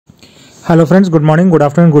Hello friends, good morning, good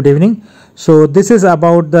afternoon, good evening. So this is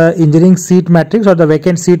about the engineering seat matrix or the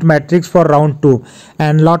vacant seat matrix for round 2,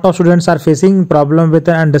 and lot of students are facing problem with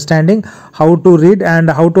understanding how to read and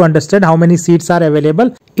how to understand how many seats are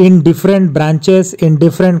available in different branches, in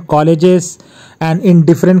different colleges and in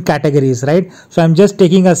different categories, right? So I'm just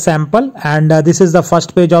taking a sample, and this is the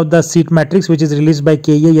first page of the seat matrix which is released by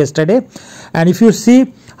KEA yesterday. And if you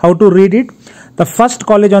see how to read it, the first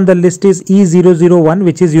college on the list is E001,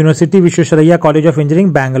 which is University Visvesvaraya College of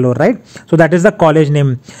Engineering, Bangalore, right? So that is the college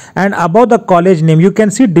name. And above the college name, you can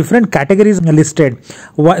see different categories listed.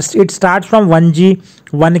 It starts from 1G,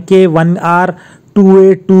 1K, 1R,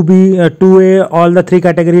 2A, 2B, 2A, all the three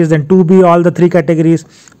categories, then 2B, all the three categories,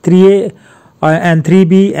 3A and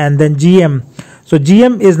 3B, and then GM. So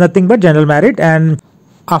GM is nothing but general merit, and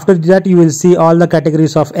after that you will see all the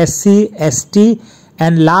categories of SC, ST,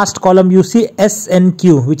 and last column you see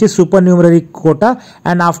SNQ, which is supernumerary quota,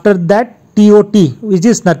 and after that TOT, which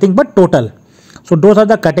is nothing but total. So those are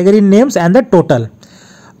the category names and the total.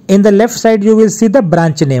 In the left side you will see the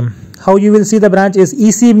branch name. How you will see the branch is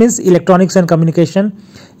EC means electronics and communication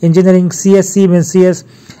engineering, CSC means CS,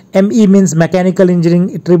 ME means mechanical engineering,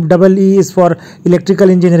 EE is for electrical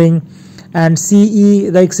engineering, and CE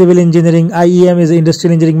like civil engineering, IEM is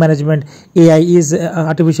industrial engineering management, AI is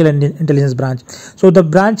artificial intelligence branch. So the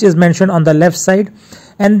branch is mentioned on the left side.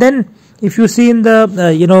 And then if you see in the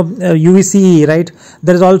UVCE, right,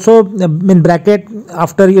 there is also in bracket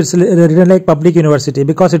after it's written like public university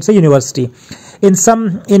because it's a university. In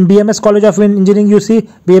BMS College of Engineering you see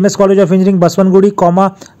BMS College of Engineering Baswangudi,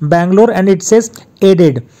 Bangalore, and it says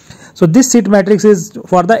aided. So this seat matrix is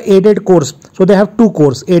for the aided course. So they have two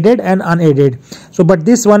courses, aided and unaided. So but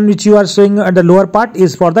this one which you are showing at the lower part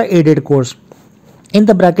is for the aided course. In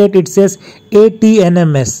the bracket it says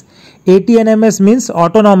ATNMS. ATNMS means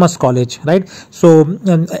autonomous college, right? So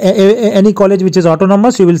any college which is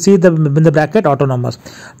autonomous, you will see in the bracket autonomous.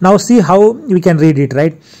 Now see how we can read it,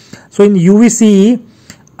 right? So in UVCE,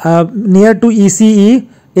 near to ECE,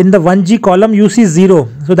 in the 1G column you see 0.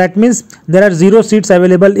 So that means there are 0 seats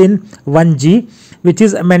available in 1G, which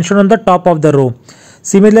is mentioned on the top of the row.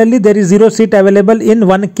 Similarly, there is 0 seat available in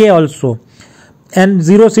 1K also, and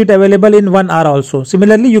 0 seat available in 1R also.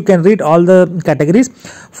 Similarly, you can read all the categories.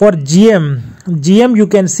 For GM you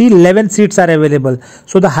can see 11 seats are available.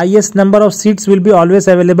 So the highest number of seats will be always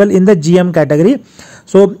available in the GM category.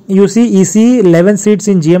 So you see EC 11 seats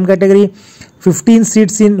in GM category, 15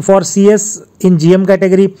 seats for CS in GM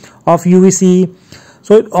category of UVCE.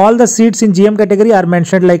 So all the seats in GM category are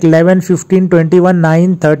mentioned like 11, 15, 21,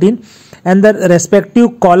 9, 13, and the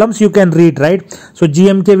respective columns you can read, right? So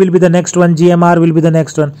GMK will be the next one, GMR will be the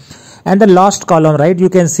next one, and the last column, right, you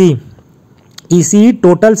can see ECE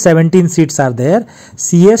total 17 seats are there,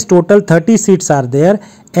 CS total 30 seats are there,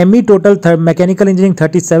 ME total mechanical engineering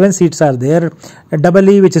 37 seats are there,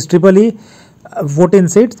 EE which is EEE 14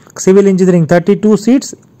 seats, civil engineering 32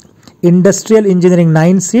 seats, industrial engineering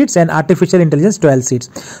 9 seats, and artificial intelligence 12 seats.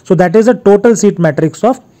 So that is the total seat matrix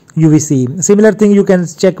of UVCE. Similar thing you can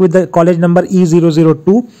check with the college number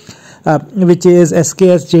E002, which is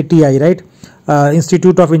SKSJTI, right?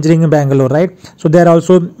 Institute of Engineering in Bangalore, right? So there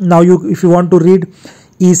also, now if you want to read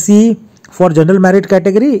EC for general merit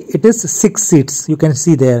category, it is 6 seats, you can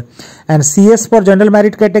see there, and CS for general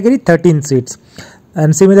merit category 13 seats.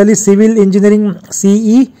 And similarly, civil engineering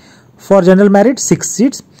CE for general merit 6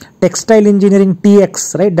 seats, textile engineering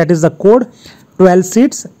TX, right, that is the code, 12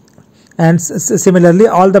 seats. And similarly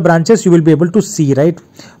all the branches you will be able to see, right,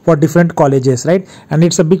 for different colleges, right? And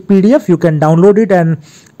it's a big PDF, you can download it, and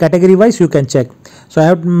category wise you can check. So I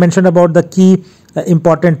have mentioned about the key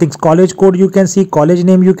important things. College code you can see, college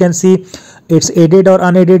name you can see, it's aided or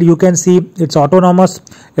unaided you can see, it's autonomous,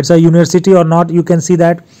 it's a university or not you can see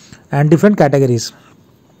that, and different categories.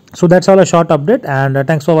 So that's all, a short update, and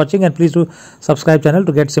thanks for watching, and please do subscribe channel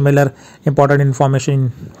to get similar important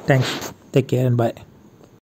information. Thanks, take care, and bye.